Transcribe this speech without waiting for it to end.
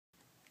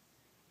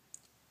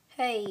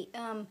Hey,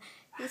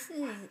 this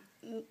is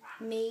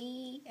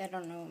me. I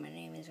don't know what my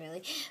name is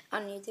really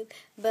on YouTube,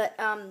 but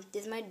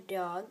this is my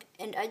dog,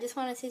 and I just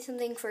want to say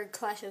something for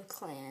Clash of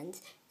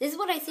Clans. This is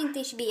what I think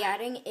they should be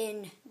adding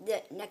in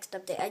the next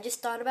update. I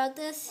just thought about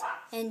this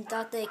and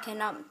thought they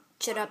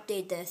should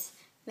update this,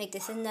 make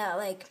this in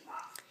the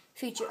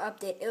future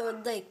update. It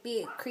would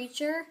be a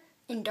creature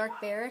in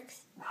Dark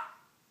Barracks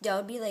that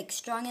would be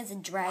strong as a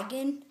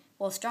dragon.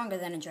 Well, stronger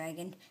than a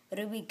dragon, but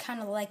it would be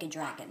kind of like a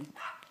dragon.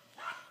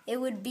 It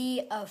would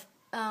be I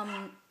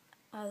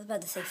was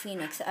about to say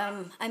phoenix. It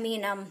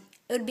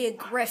would be a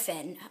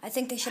griffin. I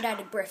think they should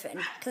add a griffin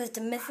because it's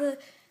a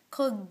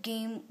mythical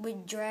game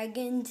with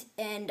dragons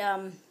and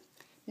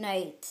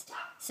knights.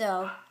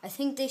 So I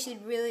think they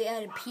should really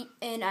add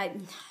I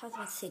was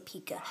about to say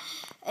Pika,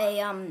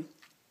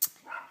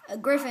 a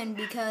griffin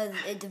because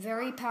it's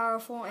very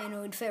powerful and it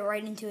would fit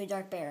right into a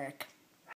dark barrack.